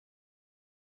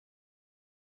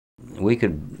we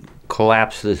could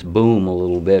collapse this boom a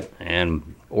little bit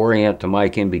and orient the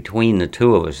mic in between the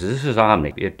two of us. This is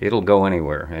Omni. It'll go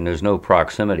anywhere, and there's no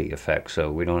proximity effect,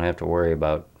 so we don't have to worry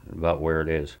about where it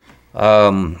is.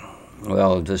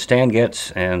 Well, the Stan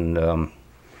Getz and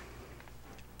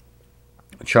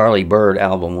Charlie Bird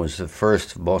album was the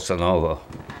first bossa nova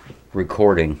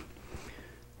recording,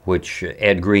 which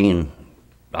Ed Greene,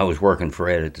 I was working for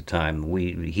Ed at the time,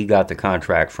 he got the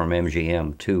contract from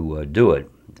MGM to do it,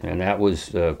 and that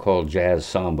was called Jazz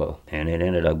Samba, and it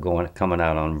ended up coming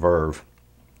out on Verve,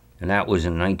 and that was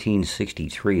in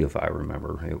 1963, if I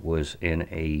remember. It was in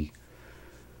a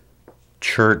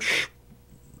church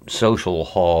social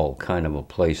hall kind of a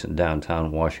place in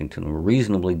downtown Washington.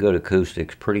 Reasonably good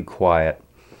acoustics, pretty quiet,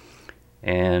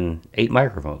 and 8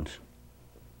 microphones.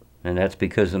 And that's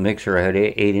because the mixer had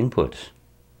 8 inputs.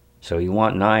 So you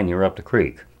want 9, you're up the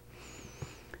creek.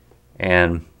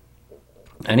 And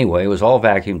anyway, it was all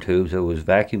vacuum tubes. It was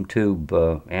vacuum tube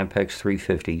Ampex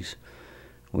 350s.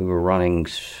 We were running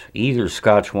either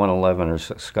Scotch 111 or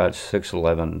Scotch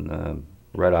 611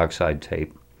 red oxide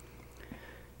tape.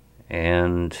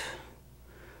 And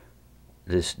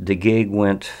the gig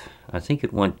went, I think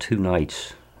it went 2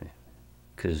 nights,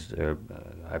 because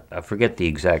I forget the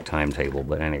exact timetable,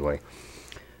 but anyway.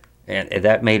 And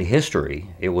that made history.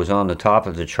 It was on the top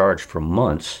of the charts for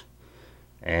months,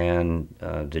 and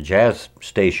the jazz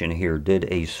station here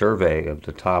did a survey of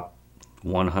the top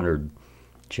 100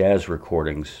 jazz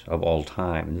recordings of all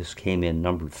time, and this came in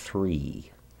number 3,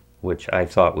 which I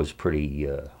thought was pretty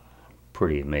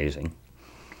amazing.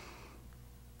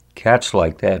 Cats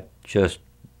like that just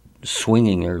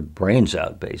swinging their brains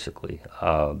out, basically.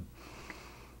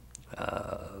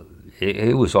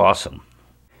 It was awesome.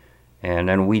 And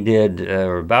then we did,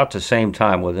 about the same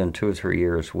time, within 2 or 3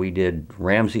 years, we did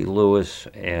Ramsey Lewis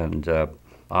and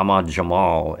Ahmad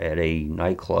Jamal at a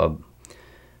nightclub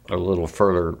a little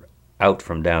further out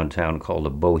from downtown called the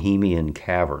Bohemian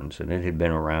Caverns, and it had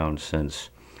been around since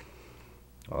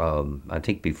I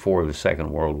think before the Second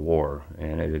World War,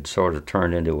 and it had sort of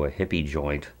turned into a hippie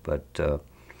joint, but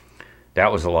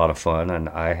that was a lot of fun, and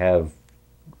I have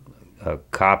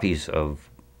copies of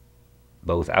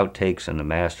both outtakes and the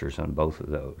masters on both of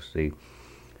those. The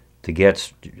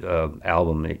Getz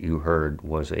album that you heard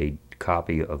was a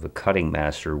copy of the cutting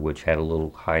master, which had a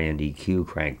little high-end EQ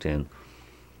cranked in,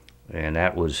 and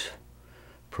that was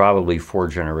probably 4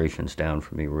 generations down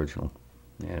from the original.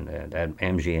 And that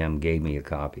MGM gave me a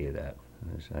copy of that.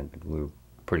 We were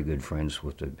pretty good friends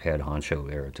with the head honcho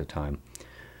there at the time.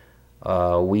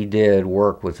 We did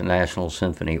work with the National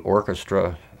Symphony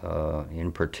Orchestra,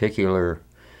 in particular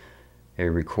a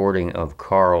recording of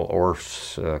Carl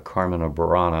Orff's Carmina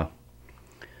Burana.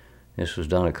 This was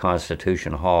done at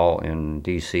Constitution Hall in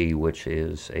D.C., which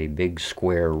is a big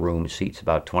square room, seats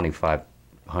about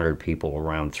 2,500 people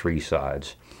around 3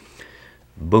 sides.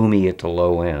 Boomy at the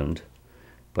low end,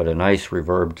 but a nice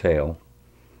reverb tail.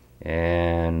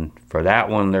 And for that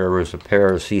one, there was a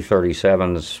pair of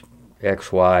C-37s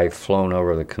XY flown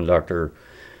over the conductor,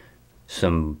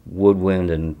 some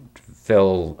woodwind, and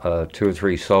Phil 2 or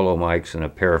 3 solo mics, and a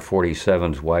pair of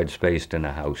 47s wide-spaced in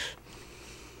the house.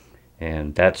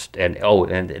 And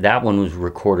that one was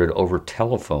recorded over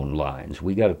telephone lines.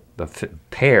 We got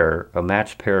a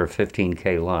matched pair of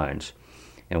 15K lines,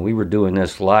 and we were doing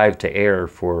this live to air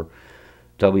for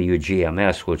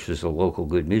WGMS, which is a local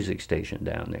good music station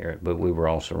down there, but we were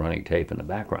also running tape in the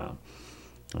background.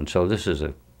 And so this is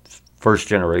a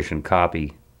first-generation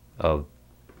copy of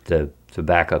the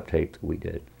backup tape that we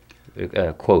did.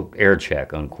 Quote, air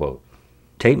check, unquote.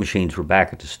 Tape machines were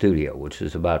back at the studio, which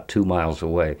is about 2 miles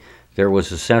away. There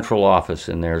was a central office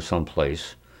in there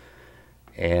someplace,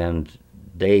 and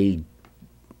they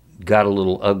got a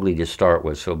little ugly to start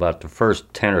with, so about the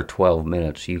first 10 or 12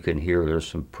 minutes you can hear there's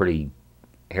some pretty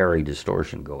hairy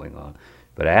distortion going on.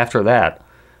 But after that,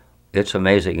 it's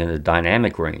amazing, and the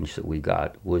dynamic range that we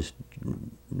got was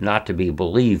not to be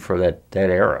believed for that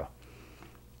era.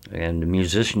 And the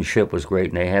musicianship was great,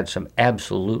 and they had some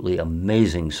absolutely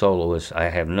amazing soloists. I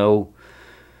have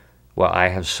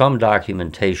some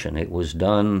documentation. It was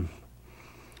done,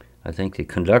 I think the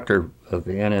conductor of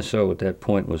the NSO at that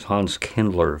point was Hans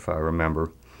Kindler, if I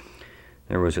remember.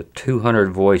 There was a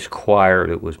 200-voice choir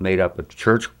that was made up of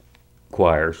church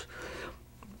choirs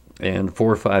and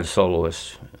 4 or 5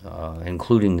 soloists,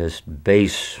 including this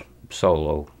bass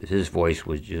solo. His voice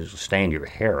would just stand your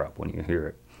hair up when you hear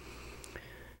it.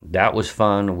 That was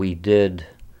fun. We did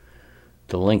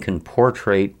the Lincoln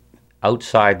Portrait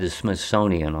outside the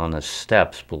Smithsonian on the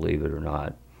steps, believe it or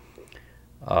not,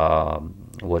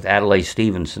 with Adlai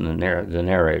Stevenson, the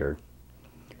narrator.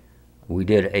 We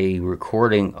did a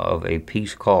recording of a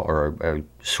piece called, or a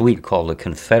suite called The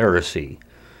Confederacy,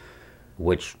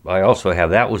 which I also have.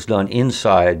 That was done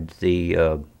inside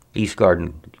the East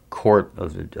Garden court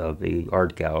of the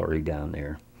art gallery down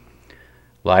there.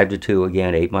 Live to 2,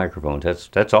 again, 8 microphones.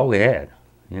 That's all we had,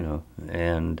 you know,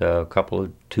 and a couple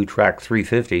of 2-track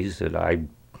 350s that I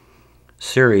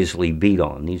seriously beat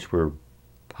on. These were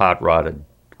hot rodded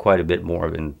quite a bit more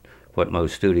than what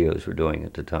most studios were doing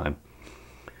at the time.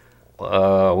 We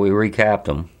recapped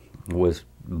them with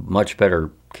much better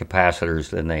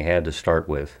capacitors than they had to start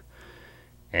with,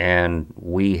 and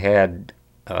we had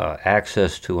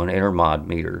access to an intermod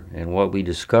meter. And what we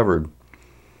discovered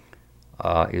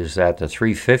is that the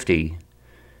 350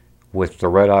 with the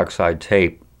red oxide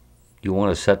tape, you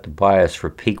want to set the bias for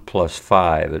peak plus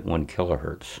 5 at 1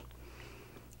 kilohertz.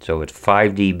 So it's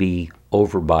 5 dB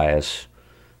over bias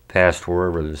past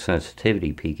wherever the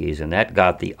sensitivity peak is, and that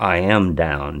got the IM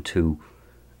down to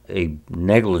a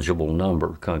negligible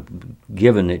number,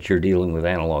 given that you're dealing with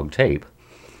analog tape.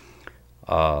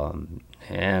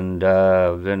 And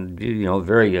then, you know,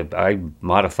 I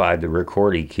modified the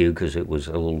record EQ because it was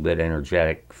a little bit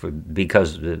energetic,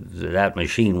 because that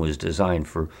machine was designed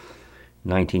for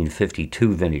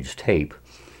 1952 vintage tape,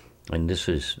 and this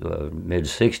is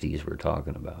mid-60s we're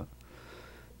talking about.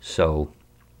 So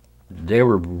they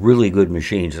were really good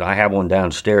machines, and I have one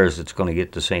downstairs that's going to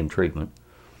get the same treatment.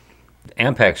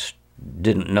 Ampex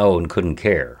didn't know and couldn't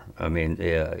care. I mean,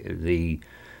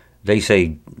 they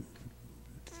say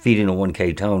feed in a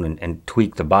 1K tone and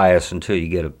tweak the bias until you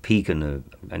get a peak in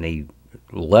a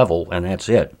level, and that's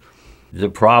it. The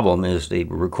problem is the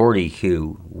record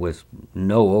EQ with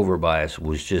no overbias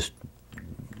was just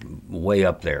way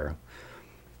up there.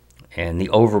 And the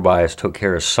overbias took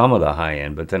care of some of the high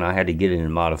end, but then I had to get in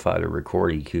and modify the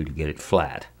record EQ to get it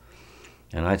flat.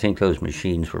 And I think those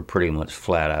machines were pretty much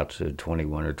flat out to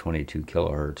 21 or 22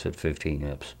 kilohertz at 15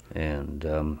 IPS.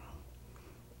 And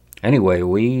anyway,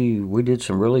 we did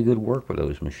some really good work with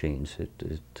those machines.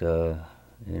 You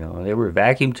know, they were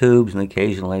vacuum tubes, and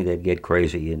occasionally they'd get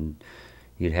crazy, and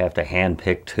you'd have to hand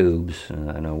pick tubes.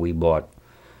 And I know we bought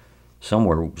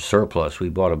somewhere surplus. We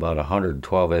bought about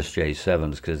 112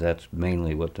 SJ7s because that's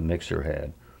mainly what the mixer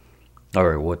had,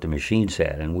 or what the machines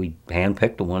had, and we hand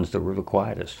picked the ones that were the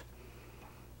quietest.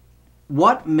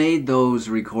 What made those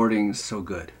recordings so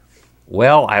good?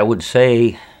 Well, I would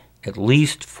say, at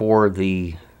least for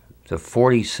the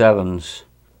 47s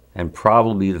and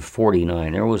probably the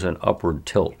 49, there was an upward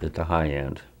tilt at the high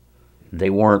end.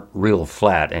 They weren't real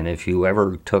flat, and if you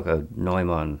ever took a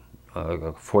Neumann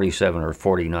 47 or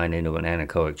 49 into an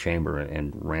anechoic chamber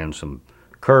and ran some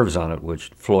curves on it,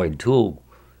 which Floyd Toole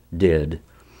did,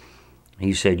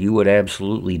 he said, you would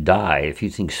absolutely die if you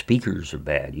think speakers are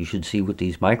bad. You should see what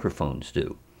these microphones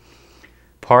do.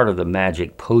 Part of the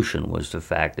magic potion was the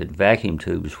fact that vacuum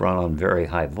tubes run on very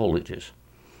high voltages.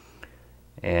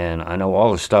 And I know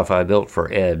all the stuff I built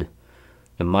for Ed,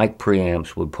 the mic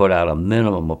preamps would put out a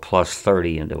minimum of plus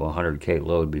 30 into a 100K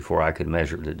load before I could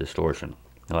measure the distortion.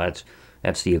 Now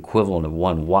that's the equivalent of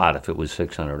 1 watt if it was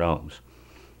 600 ohms.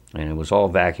 And it was all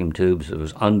vacuum tubes. It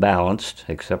was unbalanced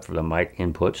except for the mic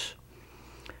inputs.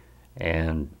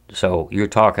 And so you're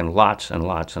talking lots and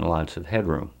lots and lots of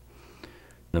headroom.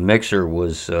 The mixer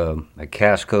was a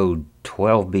Cascode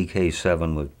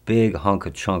 12BK7 with big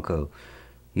hunka-chunka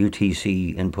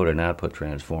UTC input and output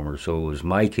transformers. So it was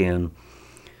mic in,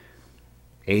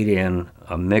 8 in,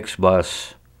 a mix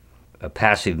bus, a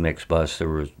passive mix bus. There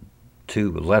were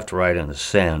 2 left, right, and a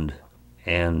send.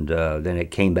 And then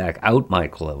it came back out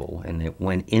mic level, and it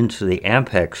went into the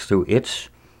Ampex through its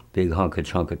big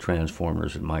hunka-chunka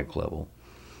transformers at mic level.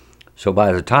 So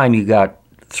by the time you got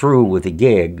through with the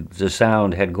gig, the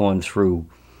sound had gone through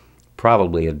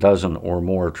probably a dozen or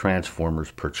more transformers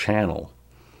per channel.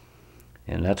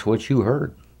 And that's what you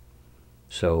heard.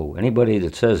 So anybody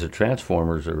that says that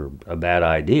transformers are a bad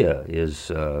idea is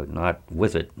not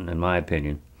with it, in my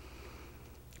opinion.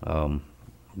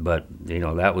 But, you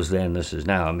know, that was then, this is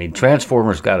now. I mean,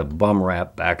 transformers got a bum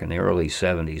rap back in the early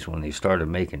 70s when they started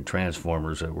making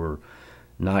transformers that were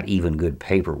not even good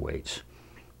paperweights.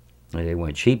 And they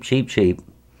went cheap, cheap, cheap,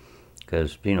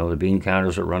 because, you know, the bean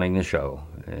counters are running the show.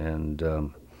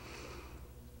 And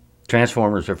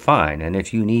transformers are fine. And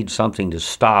if you need something to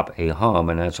stop a hum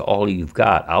and that's all you've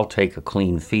got, I'll take a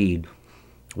clean feed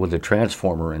with a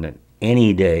transformer in it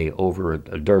any day over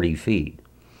a dirty feed.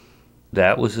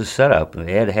 That was the setup.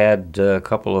 Ed had a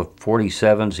couple of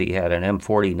 47s. He had an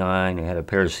M49. He had a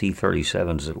pair of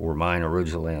C37s that were mine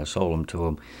originally. I sold them to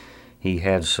him. He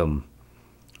had some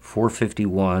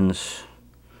 451s.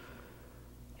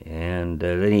 And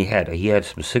then he had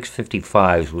some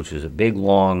 655s, which is a big,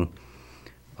 long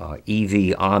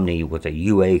EV Omni with a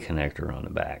UA connector on the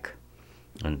back.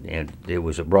 And it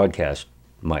was a broadcast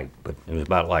mic, but it was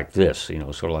about like this, you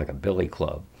know, sort of like a billy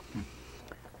club.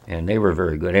 And they were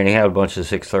very good. And he had a bunch of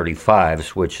 635s,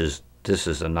 which is, this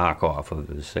is a knockoff of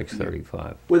the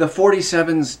 635. With a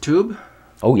 47's tube?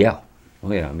 Oh, yeah.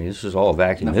 Oh, yeah. I mean, this is all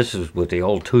vacuum. No. This is with the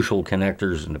old Tuchel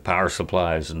connectors and the power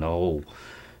supplies and the whole...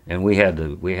 And we had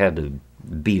to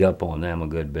beat up on them a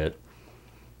good bit.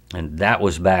 And that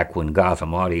was back when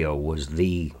Gotham Audio was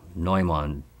the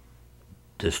Neumann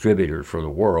distributor for the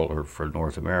world, or for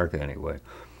North America anyway.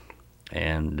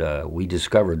 And we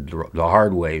discovered the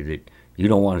hard way that you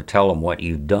don't want to tell them what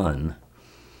you've done,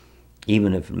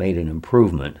 even if it made an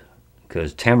improvement,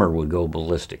 because Temmer would go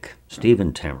ballistic,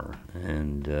 Stephen Temmer.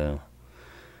 And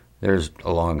there's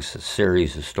a long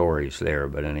series of stories there,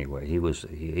 but anyway, he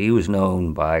was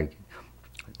known by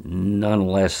none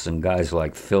less than guys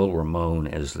like Phil Ramone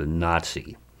as the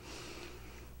Nazi.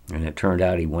 And it turned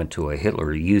out he went to a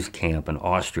Hitler youth camp in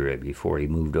Austria before he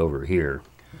moved over here.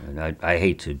 And I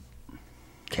hate to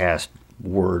cast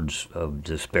words of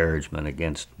disparagement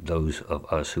against those of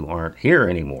us who aren't here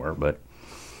anymore, but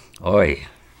oi.